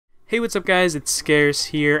Hey, what's up guys, it's Scarce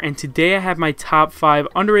here, and today I have my top 5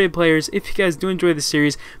 underrated players. If you guys do enjoy the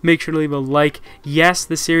series, make sure to leave a like. Yes,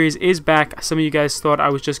 the series is back. Some of you guys thought I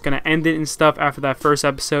was just going to end it and stuff after that first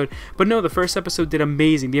episode, but no, the first episode did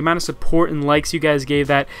amazing. The amount of support and likes you guys gave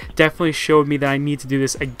that definitely showed me that I need to do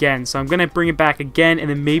this again. So I'm going to bring it back again, and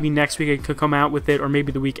then maybe next week I could come out with it, or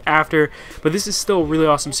maybe the week after. But this is still a really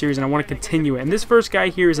awesome series, and I want to continue it. And this first guy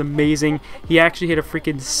here is amazing. He actually hit a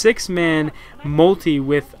freaking 6-man multi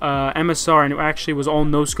with MSR, and it actually was all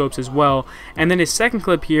no scopes as well. And then his second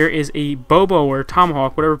clip here is a Bobo or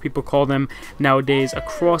Tomahawk, whatever people call them nowadays,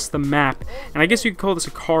 across the map. And I guess you could call this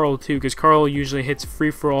a Carl too, because Carl usually hits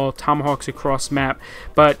free-for-all Tomahawks across map.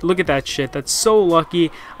 But look at that shit, that's so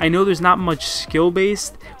lucky. I know there's not much skill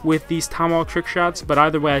based with these Tomahawk trick shots, but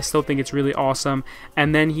either way I still think it's really awesome.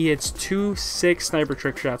 And then he hits 2 sick sniper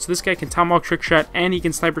trick shots. So this guy can Tomahawk trick shot and he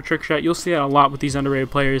can sniper trick shot. You'll see that a lot with these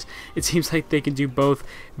underrated players. It seems like they can do both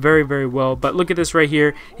very, very well. But look at this right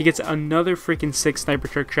here. He gets another freaking 6 sniper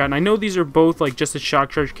trick shot. And I know these are both like just a shock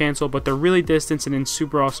charge cancel, but they're really distant and in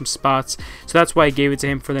super awesome spots. So that's why I gave it to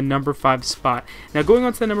him for the number 5 spot. Now going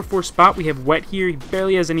on to the number 4 spot, we have Wet here. He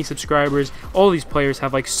barely has any subscribers. All these players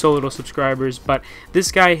have like so little subscribers, but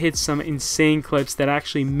this guy hits some insane clips that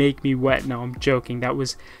actually make me wet. No, I'm joking. That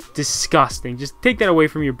was disgusting. Just take that away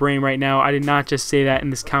from your brain right now. I did not just say that in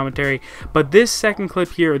this commentary. But this second clip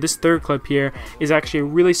here, or this third clip here, is actually a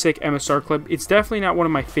really sick MSR clip. It's definitely not one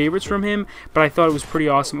of my favorites from him, but I thought it was pretty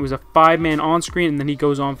awesome. It was a 5-man on screen, and then he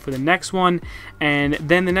goes on for the next one. And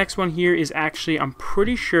then the next one here is actually, I'm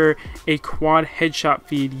pretty sure, a quad headshot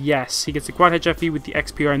feed. Yes, he gets a quad headshot feed with the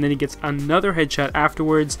XPR, and then he gets another headshot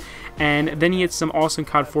afterwards. And then he hits some awesome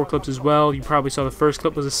COD 4 clips as well. You probably saw the first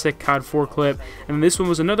clip was a sick COD 4 clip, and this one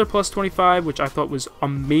was another plus 25, which I thought was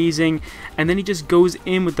amazing. And then he just goes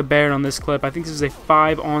in with the Baron on this clip. I think this is a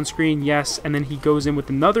 5 on screen, yes, and then he goes in with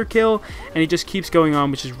another kill, and he just keeps going on,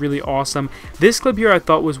 which is really awesome. This clip here I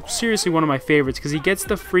thought was seriously one of my favorites, because he gets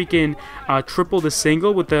the freaking triple to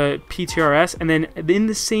single with the PTRS, and then in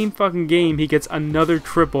the same fucking game he gets another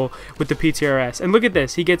triple with the PTRS. And look at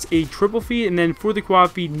this, he gets a triple feed, and then for the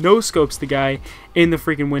quad feed no scopes the guy in the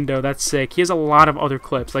freaking window. That's sick. He has a lot of other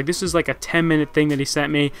clips. Like, this is like a 10-minute thing that he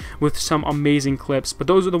sent me with some amazing clips, but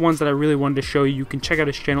those are the ones that I really wanted to show you. You can check out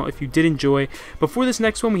his channel if you did enjoy. But for this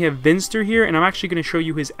next one we have Vinster here, and I'm actually going to show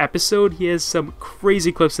you his episode. He has some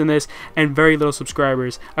crazy clips in this and very little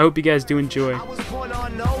subscribers. I hope you guys do enjoy. I was born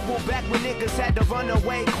on Noble back when niggas had to run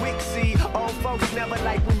away quick. See, old folks never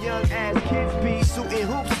like when young ass kids be shooting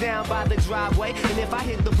hoops down by the driveway. And if I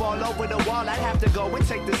hit the ball over the wall, I'd have to go and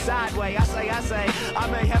take the sideway. I say, I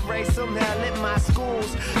may have raised some hell in my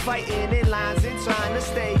schools, fighting in lines and trying to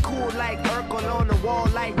stay cool like Urkel on the wall,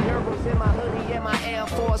 like Euros in my hoodie and my Air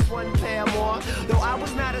Force One pair more. Though I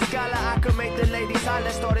was not a scholar, I could make the ladies holler.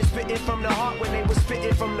 Started spitting from the heart when they was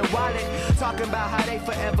spitting from the wallet, talking about how they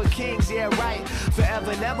forever kings, yeah right.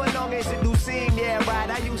 Forever, never long as it do seem, yeah right.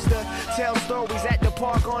 I used to tell stories at the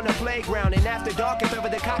park on the playground, and after dark, if ever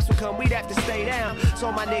the cops would come, we'd have to stay down.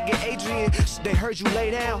 So my nigga Adrian, they heard you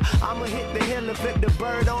lay down, I'ma hit the hill and flip the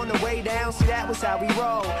bird on the way down. See, that was how we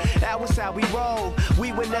roll, that was how we roll.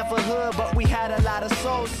 We were never hood, but we had a lot of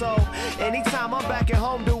soul. So anytime I'm back at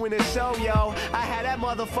home doing a show, yo, I had that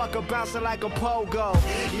motherfucker bouncing like a pogo.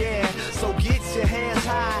 Yeah, so get your hands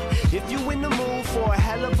high if you in the mood for a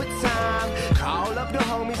hell of a time. Call up the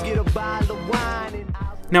homies, get a bottle of wine, and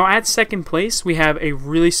now at second place, we have a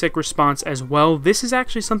really sick response as well. This is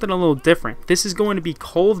actually something a little different. This is going to be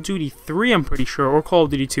Call of Duty 3, I'm pretty sure, or Call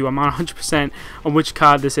of Duty 2. I'm not 100% on which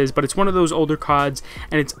COD this is, but it's one of those older CODs,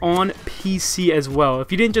 and it's on PC as well. If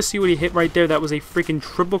you didn't just see what he hit right there, that was a freaking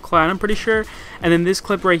triple clad, I'm pretty sure. And then this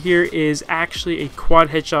clip right here is actually a quad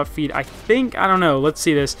headshot feed, I think. I don't know. Let's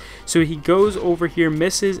see this. So he goes over here,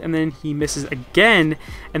 misses, and then he misses again,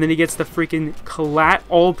 and then he gets the freaking collat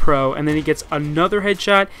all pro, and then he gets another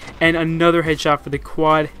headshot and another headshot for the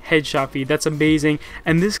quad headshot feed. That's amazing.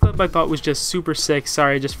 And this clip I thought was just super sick.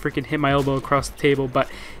 Sorry, I just freaking hit my elbow across the table, but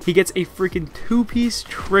he gets a freaking 2-piece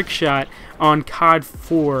trick shot on COD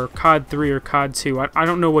 4, COD 3, or COD 2. I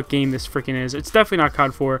don't know what game this freaking is. It's definitely not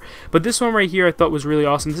COD 4, but this one right here I thought was really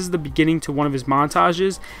awesome. This is the beginning to one of his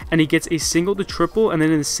montages, and he gets a single to triple, and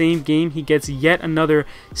then in the same game he gets yet another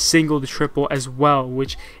single to triple as well,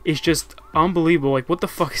 which is just unbelievable. Like, what the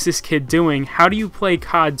fuck is this kid doing? How do you play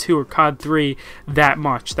COD 2 or COD 3 that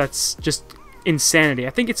much? That's just insanity. I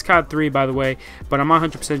think it's COD 3, by the way, but I'm not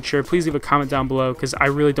 100% sure. Please leave a comment down below because I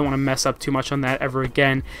really don't want to mess up too much on that ever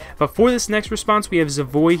again. But for this next response, we have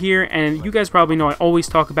Zavoy here, and you guys probably know I always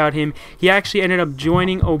talk about him. He actually ended up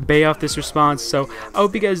joining Obey off this response, so I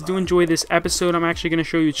hope you guys do enjoy this episode. I'm actually going to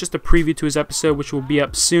show you just a preview to his episode, which will be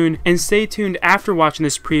up soon, and stay tuned after watching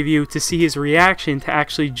this preview to see his reaction to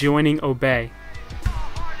actually joining Obey.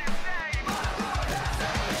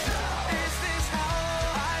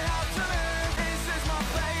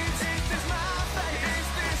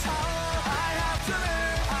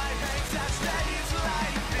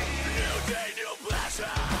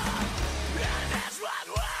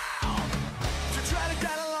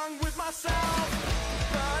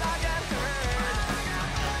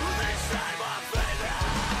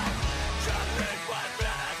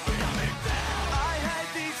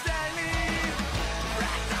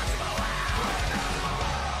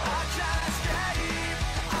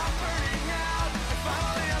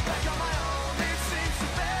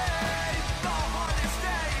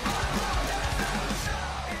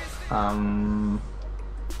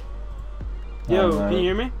 Yo, can you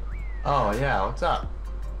hear me? Oh yeah, what's up?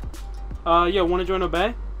 Yo, wanna join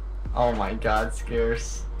Obey? Oh my god,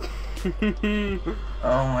 Scarce. Oh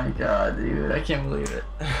my god, dude, I can't believe it.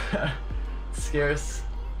 Scarce,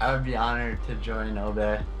 I would be honored to join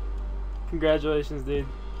Obey. Congratulations, dude.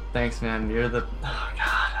 Thanks, man, you're the... Oh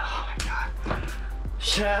god, oh my god.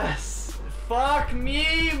 Yes! Fuck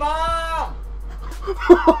me, Mom!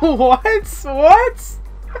 What? What?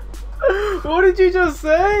 What did you just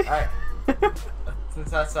say? Since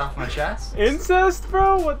that's off my chest. Incest,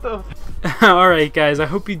 bro? What the? Alright, guys, I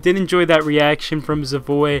hope you did enjoy that reaction from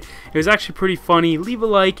Zavoy. It was actually pretty funny. Leave a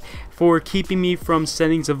like for keeping me from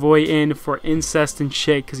sending Zavoy in for incest and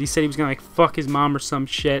shit, because he said he was gonna like fuck his mom or some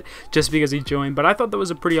shit just because he joined. But I thought that was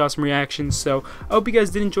a pretty awesome reaction, so I hope you guys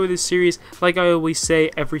did enjoy this series. Like I always say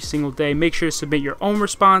every single day, make sure to submit your own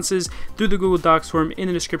responses through the Google Docs form in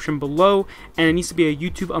the description below, and it needs to be a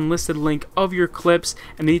YouTube unlisted link of your clips,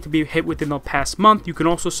 and they need to be hit within the past month. You can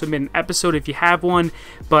also submit an episode if you have one,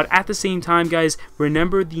 but at the same time, guys,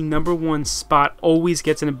 remember the #1 spot always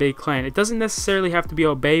gets in a big clan. It doesn't necessarily have to be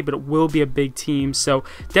Obey, but it will be a big team, so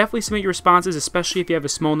definitely submit your responses, especially if you have a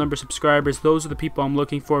small number of subscribers. Those are the people I'm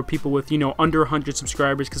looking for, people with, you know, under 100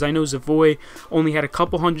 subscribers, because I know Zavoy only had a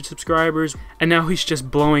couple hundred subscribers, and now he's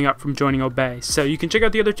just blowing up from joining Obey. So you can check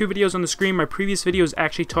out the other 2 videos on the screen. My previous video is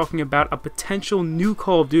actually talking about a potential new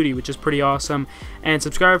Call of Duty, which is pretty awesome, and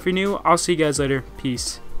subscribe if you're new. I'll see you guys later.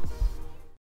 Peace.